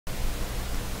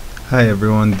Hi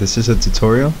everyone, this is a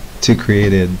tutorial to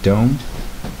create a dome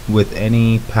with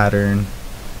any pattern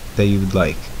that you would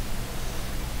like.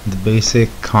 The basic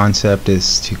concept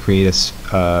is to create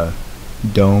a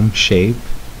dome shape,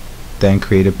 then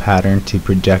create a pattern to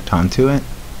project onto it,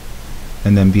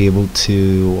 and then be able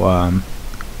to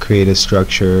create a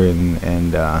structure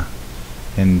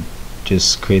and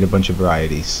just create a bunch of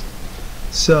varieties.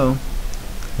 So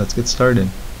let's get started.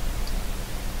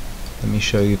 Let me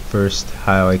show you first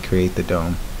how I create the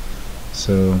dome.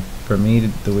 So for me,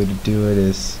 the way to do it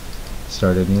is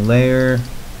start a new layer,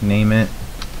 name it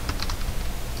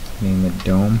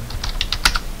dome,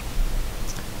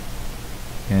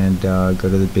 and go to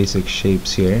the basic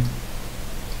shapes here,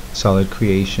 solid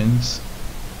creations,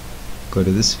 go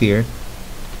to the sphere,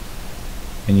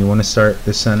 and you want to start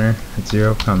the center at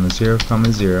 0, 0,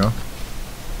 0,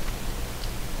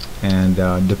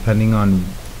 and depending on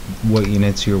what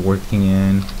units you're working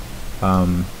in,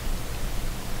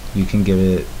 you can give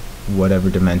it whatever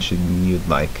dimension you'd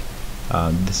like.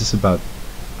 This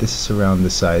is around the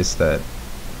size that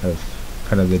of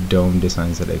kind of the dome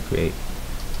designs that I create.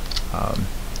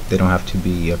 They don't have to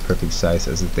be a perfect size,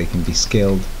 as if they can be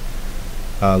scaled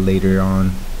later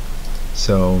on.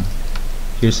 So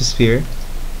here's a sphere.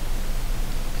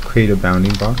 Create a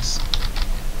bounding box.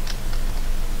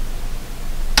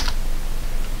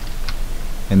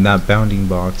 In that bounding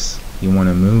box, you want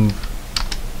to move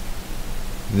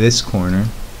this corner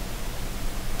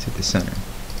to the center.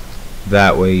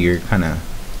 That way you're kind of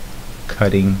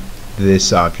cutting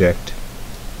this object,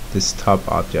 this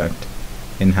top object,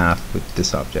 in half with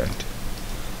this object.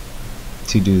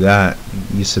 To do that,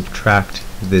 you subtract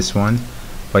this one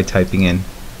by typing in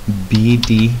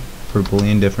BD for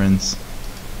Boolean difference,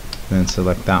 then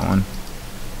select that one.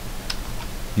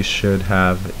 You should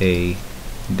have a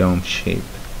dome shape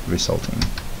resulting.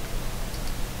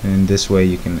 And in this way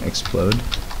you can explode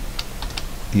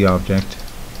the object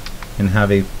and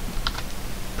have a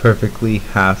perfectly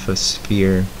half a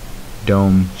sphere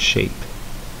dome shape.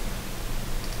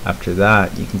 After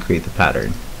that, you can create the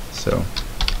pattern. So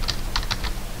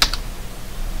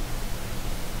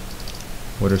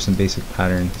what are some basic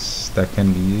patterns that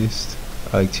can be used?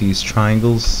 I like to use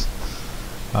triangles,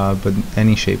 but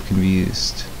any shape can be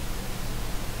used.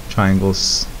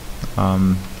 Triangles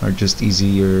are just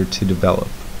easier to develop.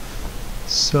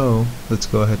 So let's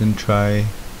go ahead and try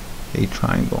a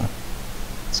triangle.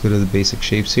 Let's go to the basic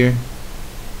shapes here.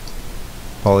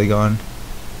 Polygon,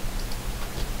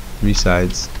 3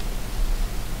 sides.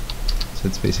 So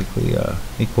it's basically a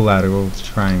equilateral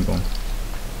triangle.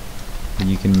 And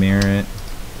you can mirror it,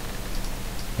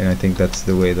 and I think that's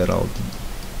the way that I'll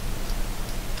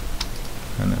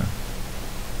kind of.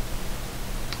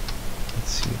 Let's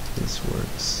see if this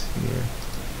works here.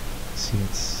 See,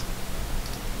 it's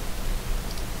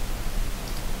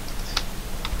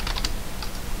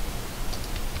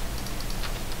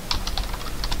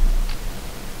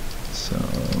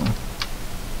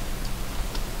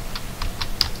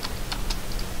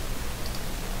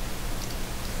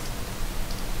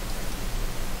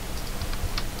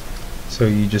so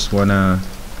you just want to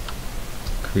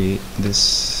create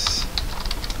this,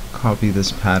 copy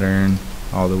this pattern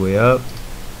all the way up,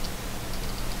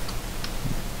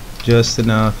 just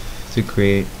enough to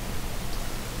create,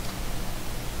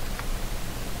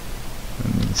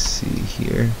 let me see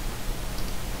here,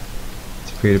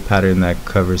 to create a pattern that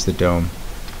covers the dome.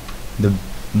 The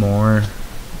more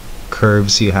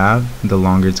curves you have, the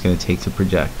longer it's going to take to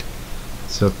project.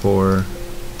 So for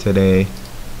today,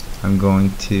 I'm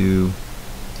going to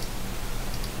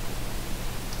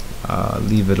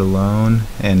leave it alone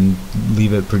and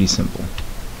leave it pretty simple.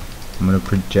 I'm going to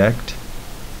project.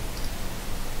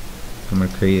 I'm going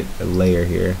to create a layer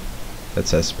here that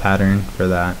says pattern for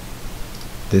that.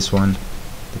 This one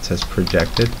that says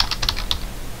projected.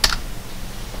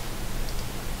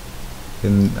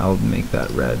 And I'll make that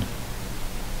red.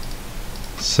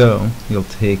 So you'll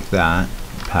take that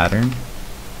pattern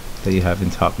that you have in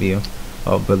top view.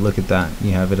 Oh, but look at that.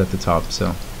 You have it at the top.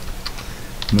 So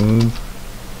move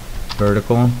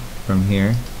vertical from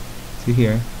here to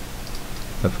here.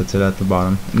 That puts it at the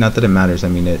bottom. Not that it matters, I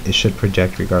mean it should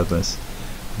project regardless,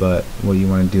 but what you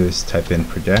want to do is type in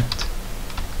project,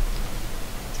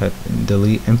 type in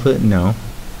delete input, no,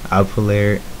 output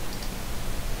layer,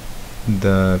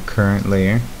 the current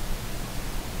layer,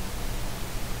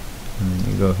 and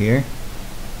then you go here.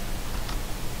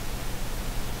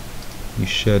 You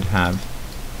should have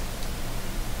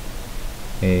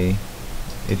a,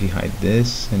 if you hide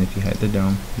this and if you hide the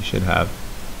dome, you should have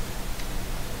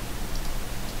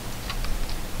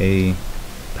a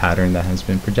pattern that has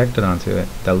been projected onto it.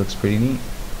 That looks pretty neat.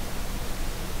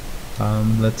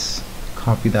 Let's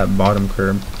copy that bottom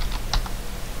curve,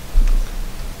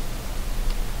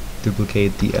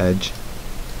 duplicate the edge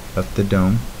of the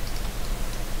dome.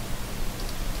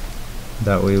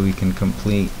 That way we can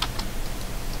complete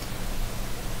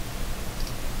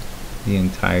the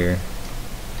entire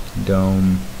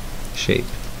dome shape.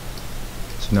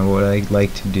 So now what I'd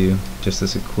like to do, just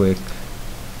as a quick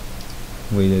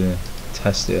way to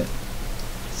test it,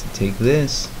 is to take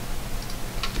this,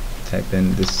 type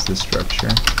in this is the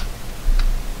structure,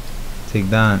 take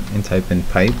that and type in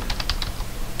pipe.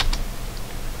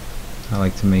 I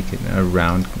like to make it a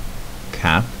round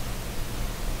cap,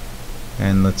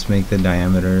 and let's make the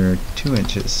diameter 2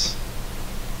 inches.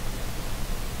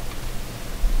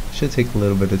 Should take a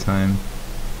little bit of time,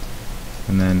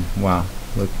 and then wow,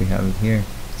 look, we have it here.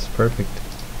 It's perfect.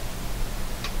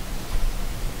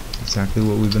 Exactly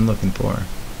what we've been looking for.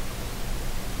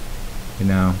 You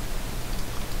know,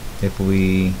 if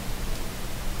we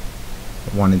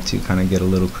wanted to kind of get a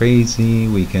little crazy,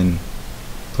 we can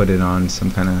put it on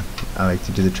some kind of, I like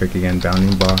to do the trick again,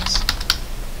 bounding box.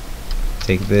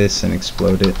 Take this and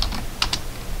explode it.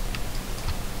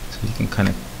 So you can kind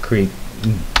of create,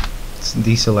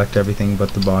 deselect everything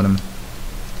but the bottom,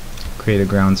 create a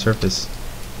ground surface.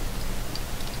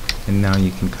 And now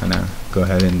you can kind of go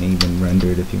ahead and even render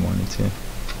it if you wanted to.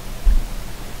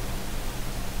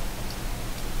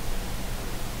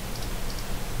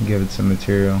 Give it some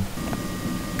material.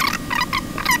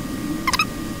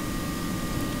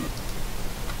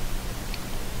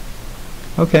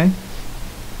 Okay,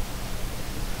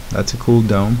 that's a cool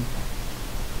dome.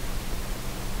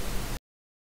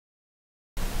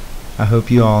 I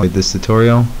hope you all enjoyed this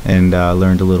tutorial and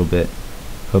learned a little bit.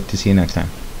 Hope to see you next time.